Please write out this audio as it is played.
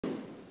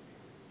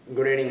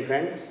Good evening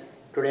friends.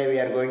 Today we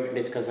are going to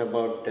discuss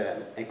about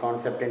a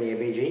concept in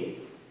ABG,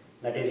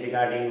 that is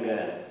regarding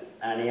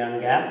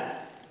anion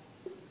gap.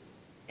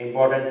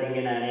 Important thing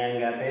in anion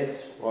gap is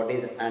what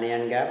is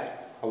anion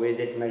gap, how is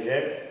it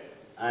measured,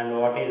 and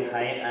what is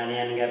high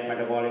anion gap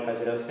metabolic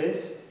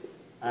acidosis,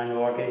 and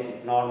what is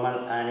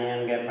normal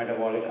anion gap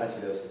metabolic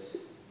acidosis.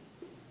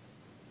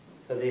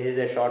 So this is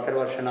a shorter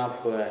version of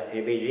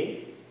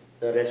ABG.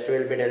 The rest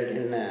will be dealt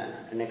in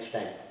next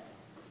time.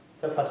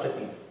 So first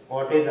thing,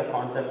 what is the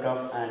concept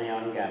of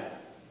anion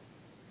gap?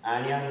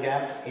 Anion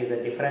gap is the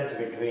difference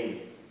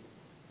between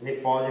the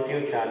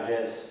positive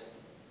charges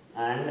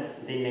and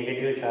the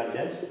negative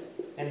charges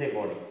in the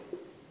body.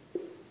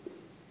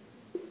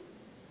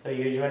 So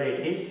usually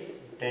it is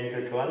 10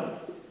 to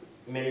 12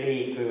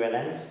 milli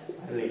equivalents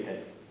per liter.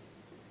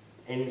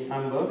 In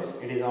some books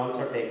it is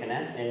also taken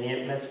as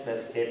Na plus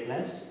K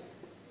plus.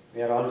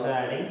 We are also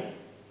adding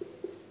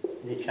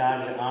the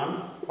charge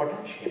on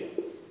potassium.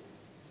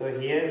 So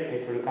here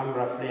it will come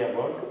roughly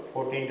about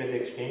 14 to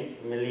 16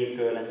 milli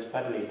equivalents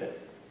per liter.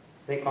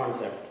 The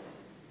concept.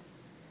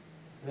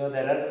 So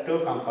there are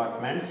two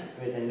compartments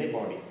within the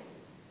body.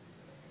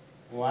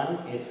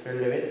 One is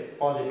filled with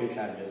positive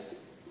charges.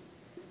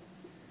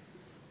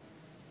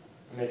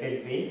 Let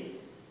it be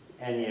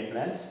Na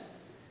plus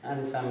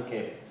and some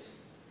K plus.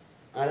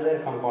 Another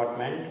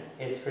compartment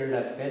is filled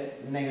up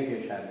with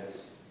negative charges.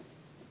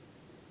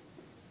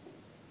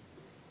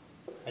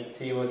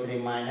 HCO3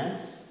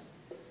 minus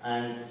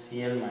and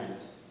Cl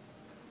minus.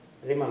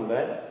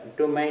 Remember,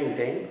 to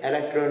maintain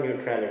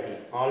electroneutrality,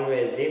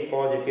 always the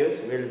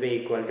positives will be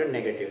equal to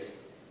negatives.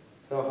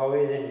 So how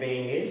is it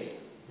being is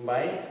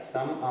by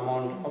some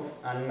amount of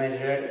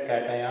unmeasured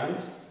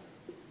cations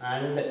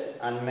and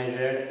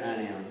unmeasured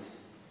anions.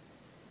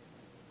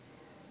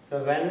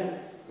 So when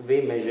we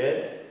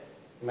measure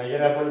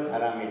measurable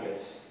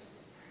parameters,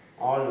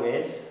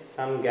 always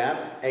some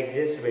gap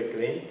exists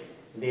between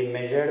the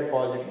measured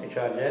positive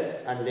charges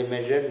and the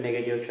measured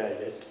negative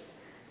charges.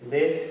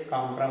 This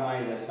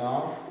compromises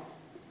of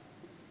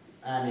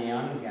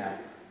anion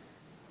gap.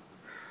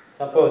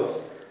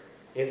 Suppose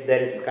if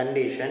there is a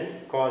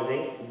condition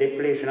causing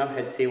depletion of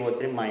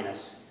HCO3 minus,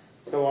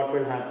 so what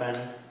will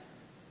happen?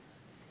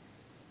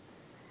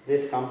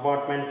 This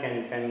compartment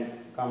can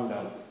come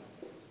down.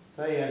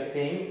 So you are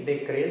seeing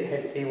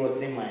decreased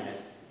HCO3 minus.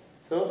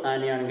 So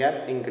anion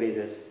gap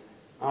increases,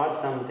 or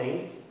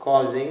something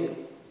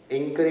causing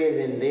increase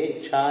in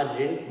the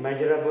charge in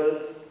measurable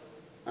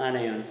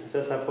anions.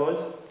 So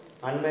suppose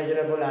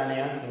unmeasurable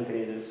anions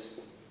increases.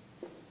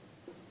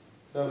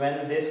 So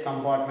when this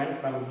compartment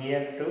from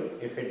here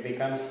to, if it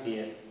becomes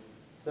here,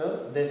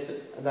 so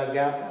the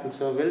gap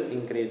also will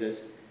increases.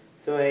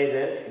 So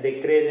either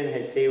decrease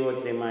in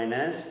HCO3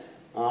 minus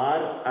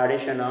or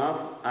addition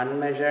of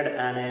unmeasured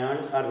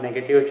anions or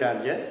negative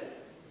charges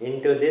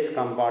into this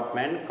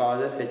compartment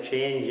causes a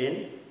change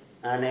in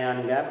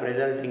anion gap,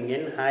 resulting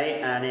in high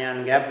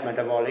anion gap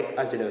metabolic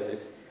acidosis.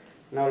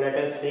 Now let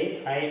us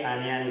see high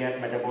anion gap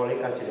metabolic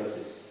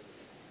acidosis.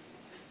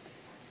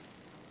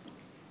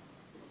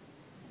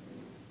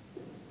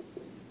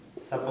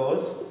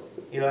 Suppose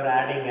you are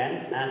adding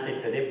an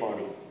acid to the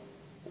body.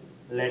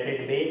 Let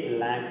it be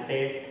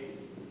lactate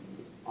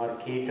or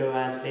keto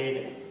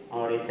acid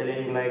or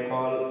ethylene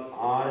glycol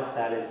or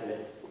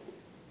salicylate.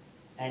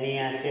 Any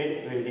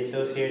acid will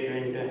dissociate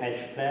into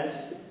H plus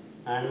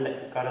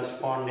and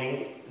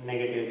corresponding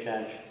negative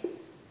charge.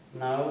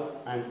 Now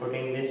I am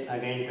putting this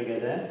again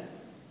together.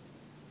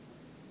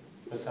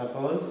 So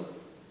suppose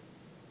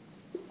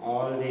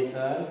all these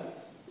are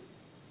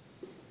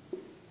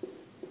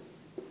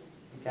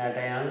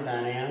cations,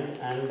 anions,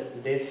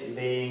 and this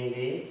being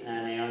the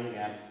anion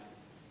gap.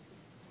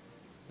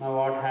 Now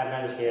what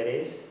happens here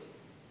is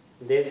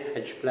this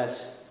H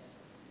plus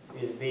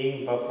is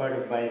being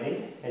buffered by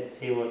the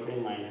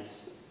HCO3 minus.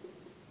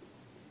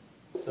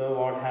 So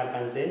what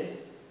happens is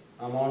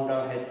amount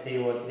of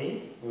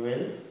HCO3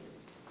 will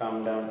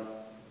come down.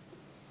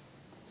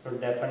 So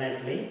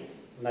definitely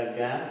the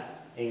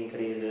gap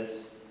increases.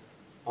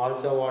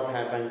 Also what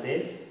happens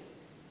is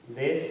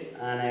these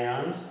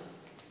anions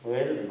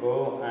will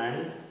go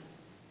and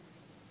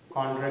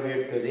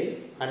contribute to the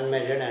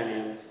unmeasured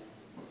anions.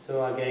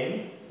 So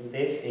again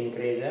this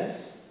increases,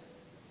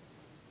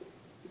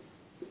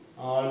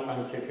 all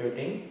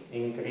constituting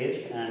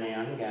increased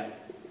anion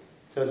gap.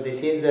 So this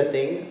is the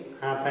thing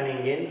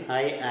happening in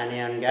high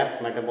anion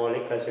gap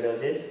metabolic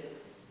acidosis.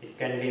 It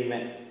can be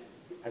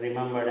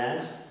remembered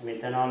as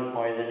methanol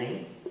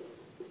poisoning,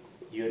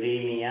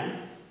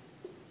 uremia,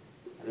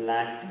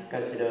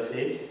 lactic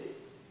acidosis,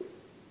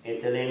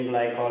 ethylene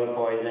glycol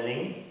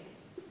poisoning,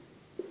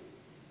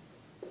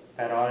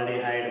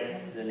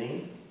 paraldehyde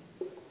poisoning,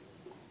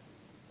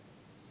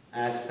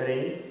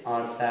 aspirin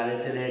or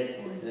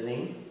salicylate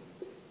poisoning,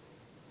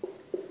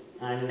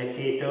 and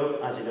keto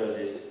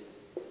acidosis.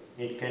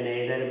 It can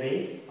either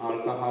be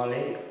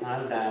alcoholic or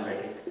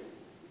diabetic.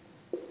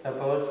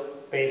 Suppose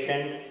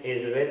patient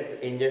is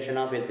with ingestion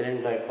of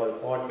ethylene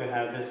glycol, what you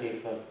have to see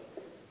for?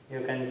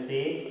 You can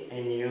see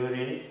in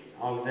urine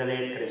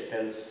oxalate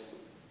crystals.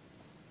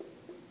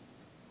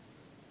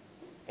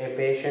 A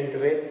patient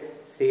with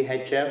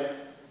CHF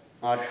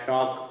or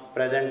shock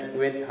present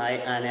with high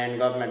anion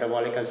gap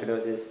metabolic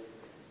acidosis.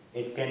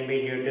 It can be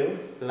due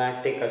to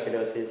lactic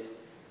acidosis.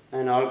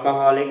 An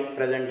alcoholic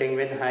presenting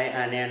with high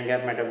anion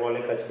gap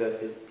metabolic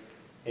acidosis.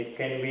 It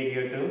can be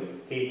due to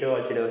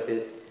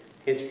ketoacidosis.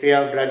 History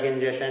of drug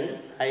ingestion,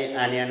 high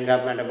anion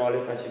gap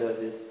metabolic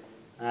acidosis.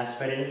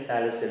 Aspirin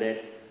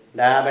salicylate.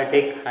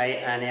 Diabetic high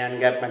anion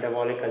gap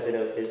metabolic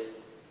acidosis.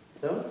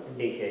 So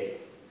decay.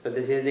 So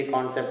this is the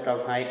concept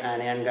of high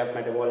anion gap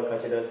metabolic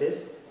acidosis.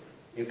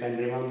 You can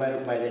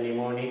remember by the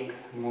mnemonic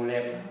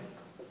MULE,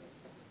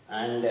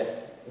 and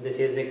this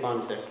is the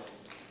concept.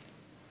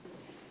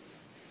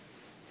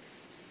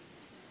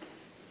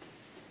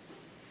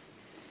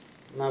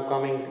 Now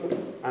coming to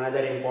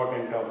another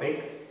important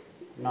topic,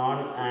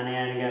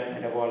 non-anion gap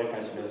metabolic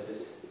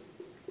acidosis.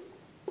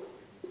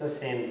 So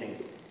same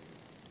thing.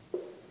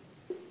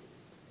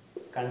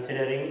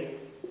 Considering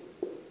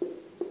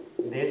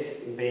this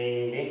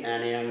being the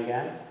anion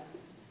gap,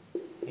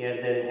 here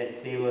there is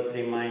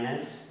HCO3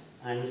 minus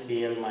and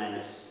Cl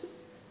minus.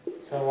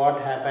 So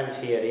what happens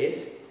here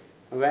is,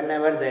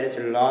 whenever there is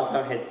loss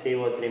of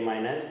HCO3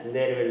 minus,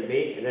 there will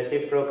be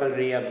reciprocal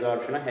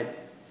reabsorption of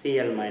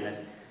Cl minus.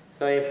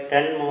 So if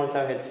 10 moles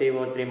of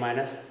HCO3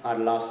 minus are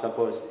lost,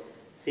 suppose,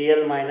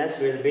 Cl minus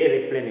will be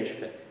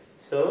replenished.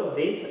 So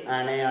this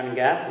anion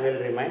gap will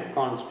remain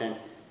constant.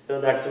 So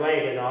that's why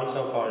it is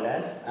also called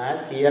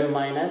as Cl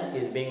minus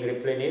is being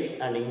replenished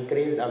and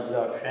increased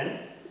absorption.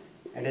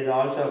 It is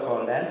also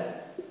called as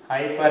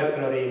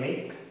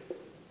hyperchloremic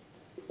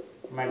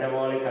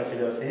metabolic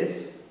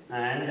acidosis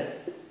and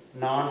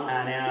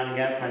non-anion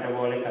gap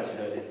metabolic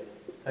acidosis.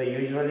 So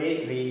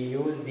usually we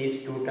use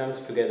these two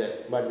terms together,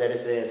 but there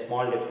is a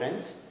small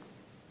difference.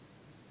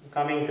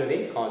 Coming to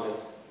the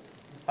causes.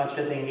 First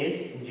thing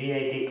is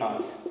GIT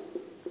cause.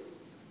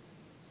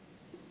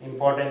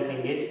 Important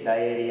thing is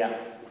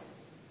diarrhea.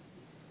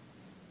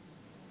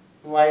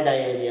 Why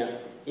diarrhea?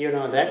 You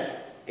know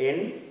that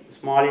in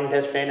small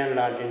intestine and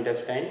large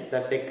intestine,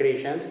 the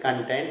secretions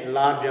contain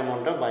large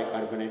amount of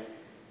bicarbonate.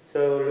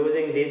 So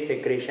losing these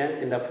secretions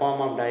in the form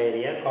of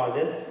diarrhea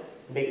causes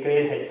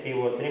decreased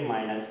HCO3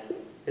 minus,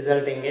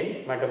 resulting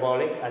in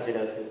metabolic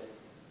acidosis.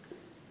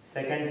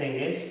 Second thing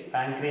is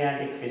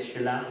pancreatic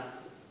fistula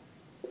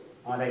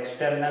or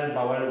external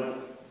bowel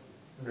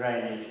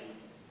drainage.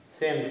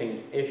 Same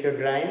thing, if you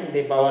drain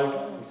the bowel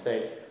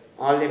outside,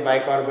 all the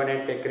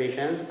bicarbonate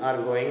secretions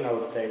are going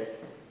outside.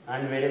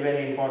 And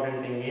very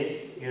important thing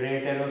is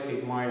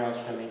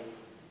ureterosigmoidostomy.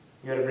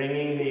 You are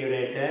bringing the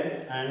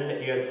ureter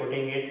and you are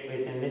putting it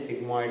within the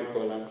sigmoid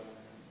colon.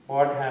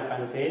 What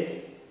happens is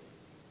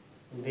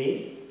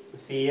the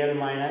Cl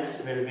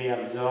minus will be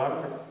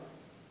absorbed,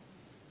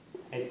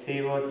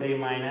 HCO3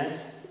 minus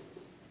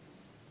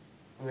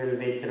will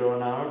be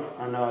thrown out,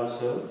 and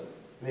also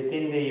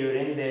within the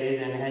urine there is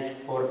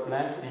NH4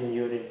 plus in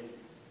urine.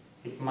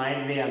 It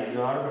might be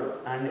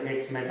absorbed, and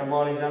its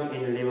metabolism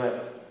in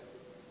liver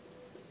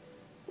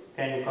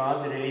can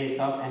cause release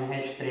of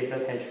NH3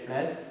 plus H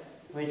plus,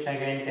 which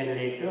again can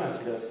lead to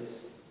acidosis.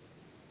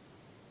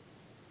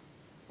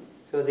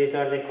 So these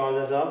are the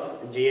causes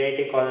of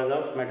GIT causes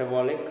of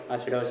metabolic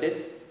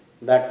acidosis,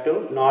 that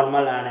too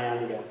normal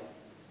anion gap.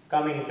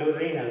 Coming to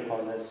renal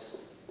causes.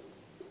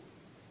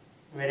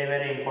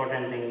 Very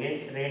important thing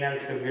is renal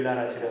tubular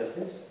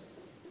acidosis,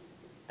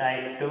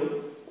 type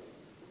 2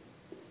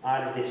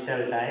 or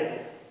distal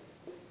type,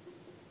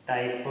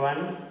 type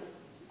 1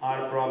 or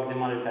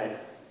proximal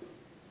type.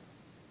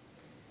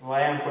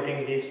 Why I am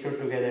putting these two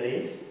together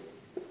is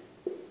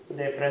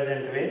they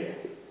present with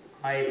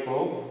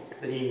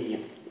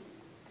hypokalemia.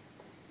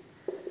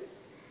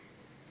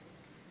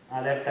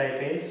 Other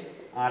type is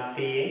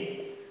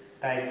RTA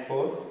type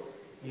 4.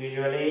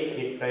 Usually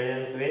it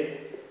presents with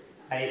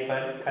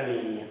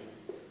hyperkalemia.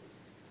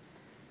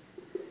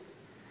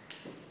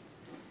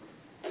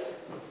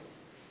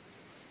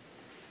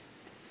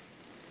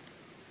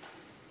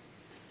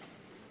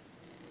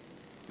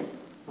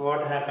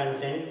 What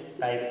happens in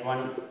type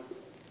 1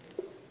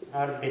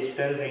 or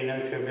distal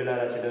renal tubular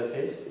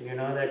acidosis? You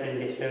know that in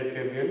distal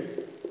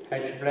tubule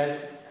H plus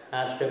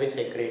has to be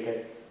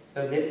secreted.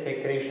 So this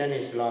secretion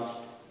is lost.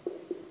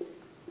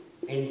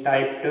 In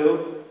type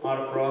 2 or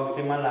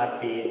proximal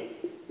RTA,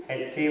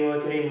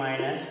 HCO3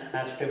 minus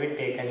has to be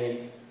taken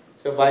in.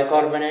 So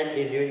bicarbonate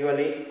is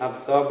usually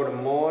absorbed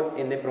more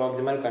in the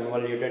proximal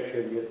convoluted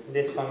tubule.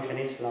 This function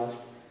is lost.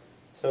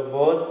 So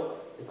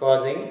both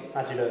causing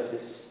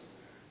acidosis.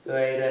 So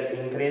either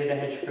increased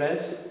H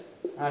plus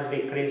or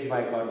decreased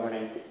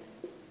bicarbonate.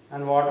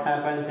 And what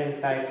happens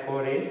in type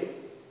 4 is,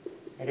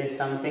 it is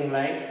something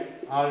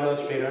like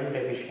aldosterone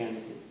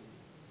deficiency.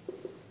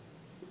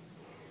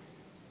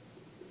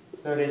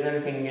 So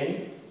resulting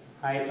in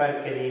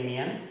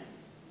hyperkalemia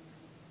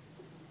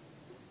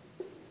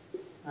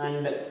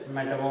and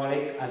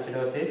metabolic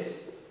acidosis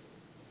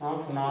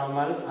of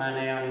normal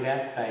anion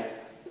gap type.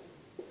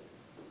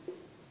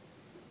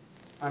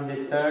 And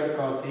the third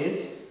cause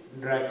is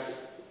drugs.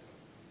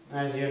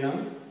 As you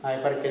know,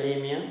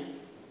 hyperkalemia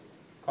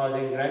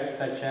causing drugs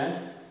such as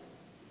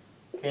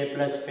K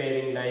plus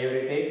pairing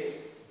diuretics,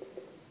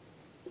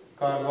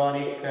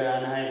 carbonic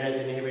anhydrase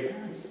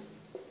inhibitors.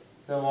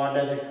 So what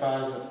does it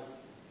cause?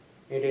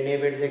 It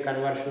inhibits the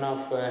conversion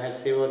of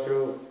HCO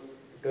through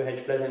to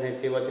H plus and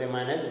HCO3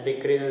 minus,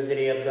 decreases the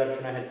reabsorption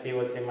of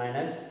HCO3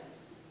 minus,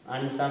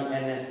 and some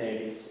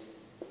NSAIDs.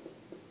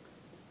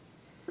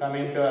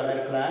 Coming to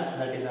other class,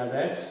 that is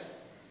others.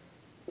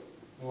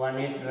 One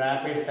is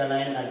rapid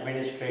saline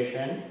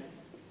administration,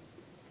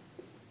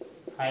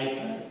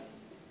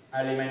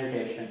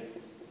 hyperalimentation.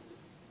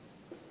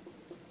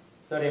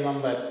 So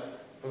remember,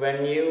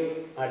 when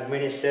you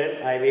administer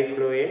IV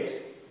fluids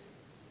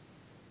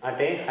at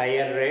a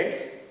higher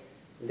rates,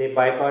 the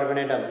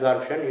bicarbonate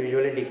absorption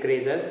usually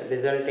decreases,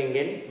 resulting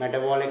in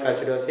metabolic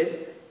acidosis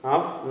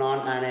of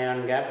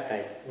non-anion gap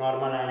type,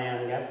 normal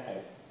anion gap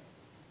type.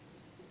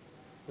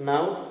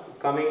 Now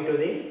coming to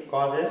the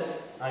causes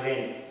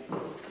again,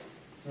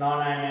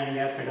 non-anion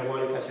gap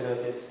metabolic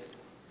acidosis.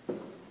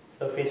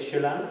 So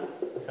fistula,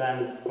 so I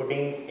am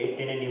putting it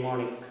in a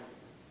mnemonic,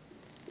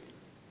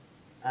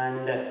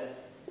 and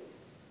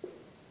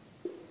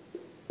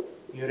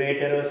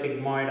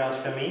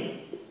ureterosigmoidostomy,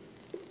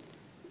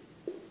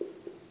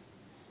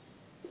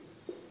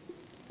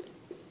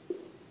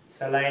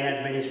 saline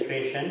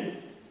administration,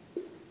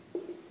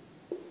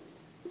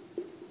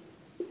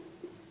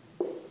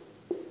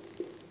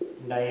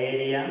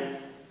 diarrhea,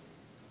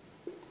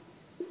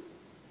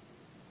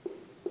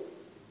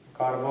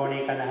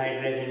 carbonic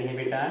anhydrase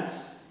inhibitors.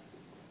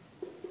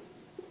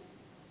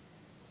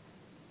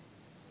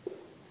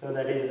 So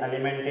that is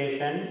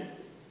alimentation,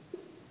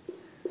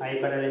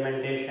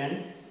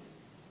 hyperalimentation,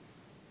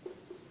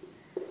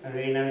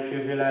 renal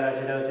tubular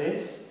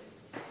acidosis.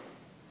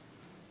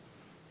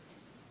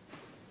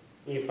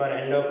 If for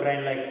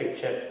endocrine like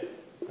picture,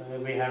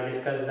 we have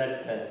discussed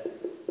that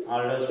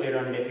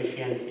aldosterone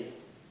deficiency.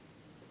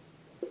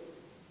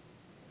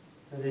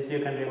 So this you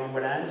can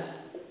remember as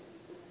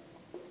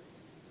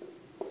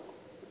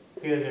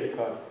fused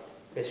cord,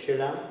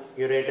 fistula,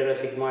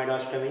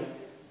 ureterosigmoidostomy,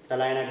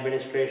 saline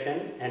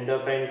administration,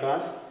 endocrine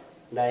cause,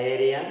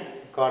 diarrhea,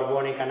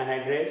 carbonic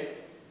anhydrase,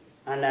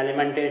 and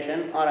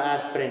alimentation or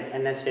aspirin,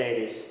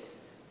 NSAIDs,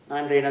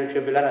 and renal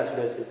tubular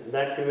acidosis.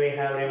 That we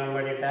have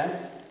remembered it as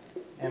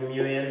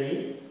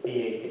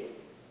MULEPAK.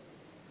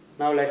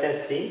 Now let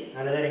us see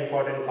another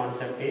important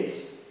concept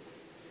is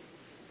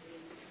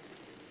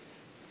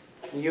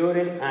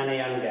urine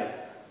anion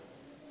gap.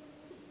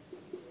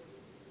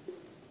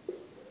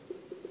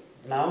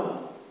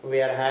 Now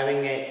we are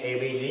having a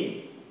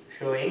ABG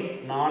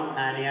showing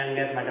non-anion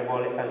gap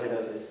metabolic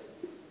acidosis.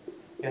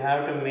 You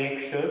have to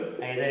make sure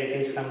either it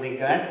is from the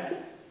gut,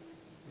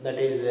 that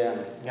is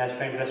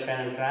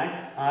gastrointestinal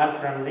tract, or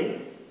from the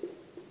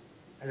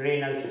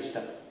renal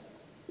system.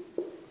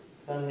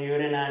 So the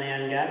urine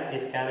anion gap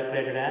is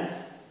calculated as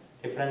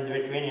difference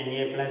between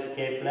Na plus,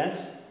 K plus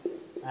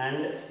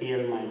and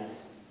Cl minus.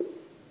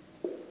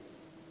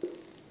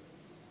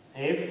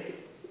 If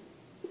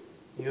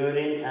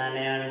urine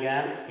anion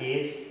gap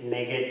is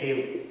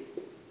negative,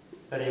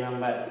 so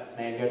remember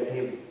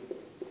negative,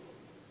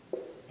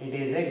 it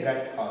is a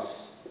gut cause.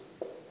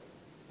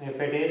 If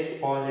it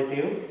is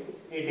positive,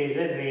 it is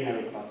a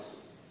renal cause.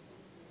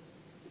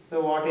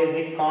 So what is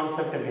the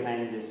concept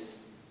behind this?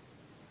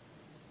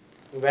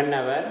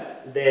 Whenever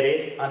there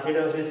is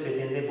acidosis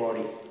within the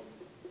body,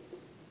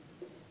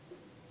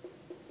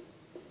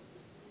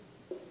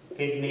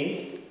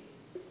 kidneys,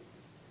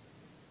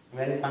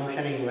 when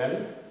functioning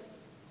well,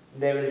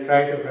 they will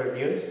try to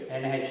produce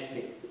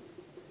NH3.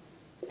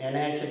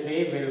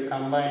 NH3 will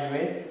combine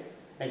with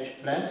H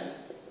plus,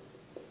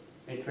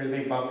 it will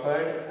be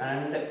buffered,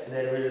 and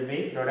there will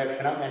be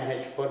production of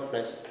NH4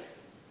 plus.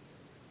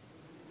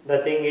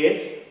 The thing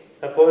is,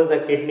 suppose the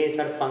kidneys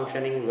are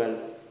functioning well,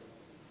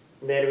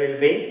 there will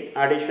be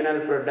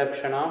additional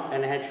production of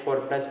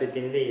NH4 plus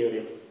within the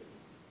urine.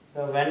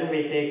 So when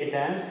we take it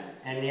as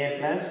Na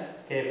plus,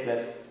 K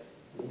plus,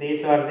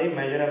 these are the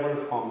measurable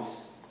forms.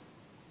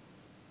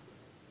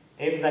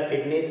 If the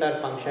kidneys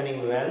are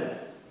functioning well,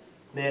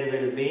 there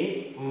will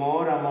be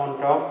more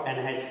amount of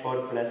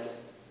NH4 plus.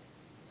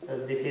 So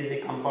this is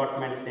the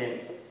compartment same.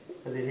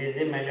 So this is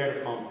the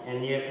measured form,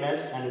 Na plus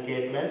and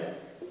K plus.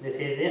 This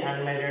is the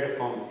unmeasured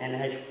form,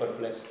 NH4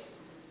 plus.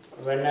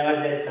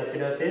 Whenever there is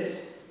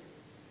acidosis,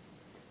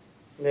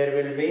 there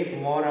will be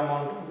more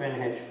amount of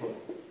NH4.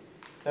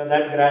 So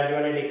that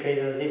gradually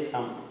decreases the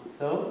sum.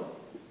 So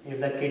if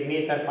the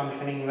kidneys are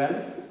functioning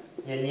well,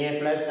 Na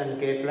plus and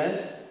K plus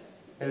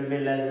will be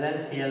less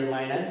than Cl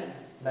minus,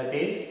 that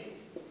is,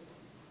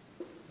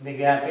 the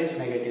gap is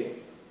negative.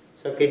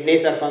 So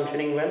kidneys are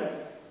functioning well,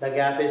 the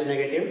gap is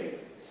negative,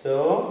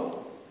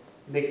 so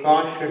the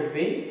cause should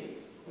be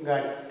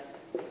gut.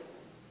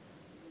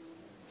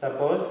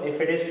 Suppose if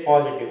it is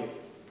positive,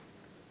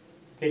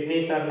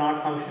 kidneys are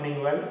not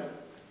functioning well,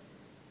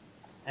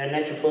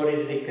 NH4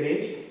 is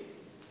decreased,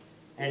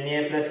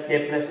 Na plus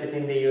K plus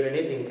within the urine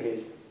is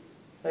increased.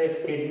 So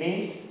if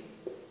kidneys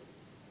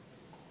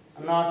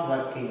are not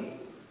working,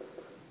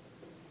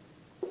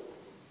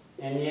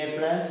 Na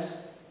plus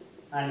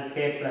and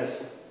K plus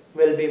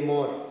will be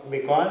more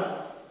because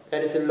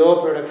there is a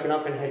low production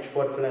of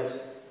NH4 plus.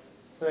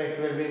 So it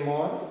will be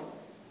more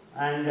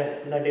and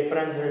the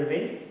difference will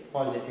be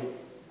positive.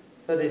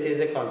 So this is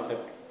a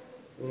concept.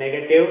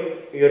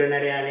 Negative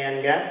urinary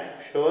anion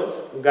gap shows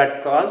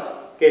gut cause,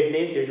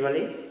 kidneys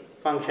usually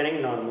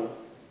functioning normal.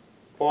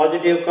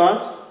 Positive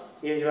cause,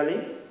 usually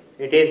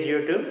it is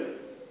due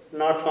to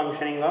not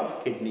functioning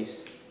of kidneys.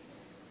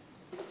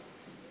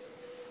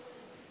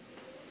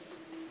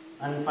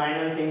 And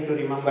final thing to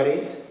remember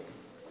is,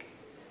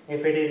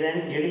 if it is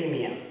an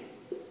edemia,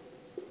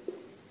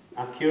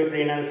 acute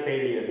renal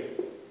failure,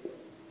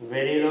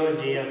 very low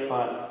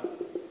GFR,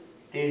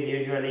 it is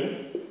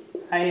usually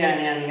high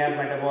anion gap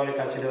metabolic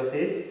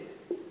acidosis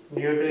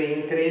due to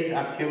increased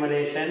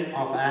accumulation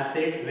of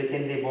acids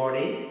within the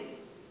body.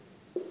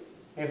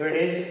 If it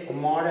is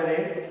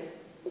moderate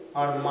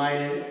or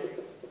mild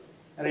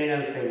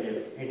renal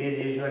failure, it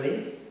is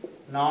usually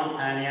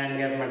non-anion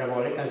gap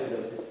metabolic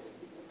acidosis.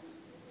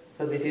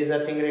 So this is the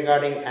thing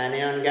regarding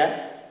anion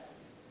gap,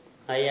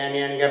 high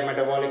anion gap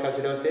metabolic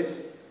acidosis,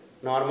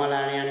 normal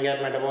anion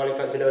gap metabolic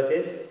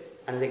acidosis,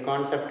 and the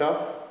concept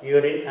of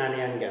urine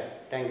anion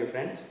gap. Thank you,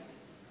 friends.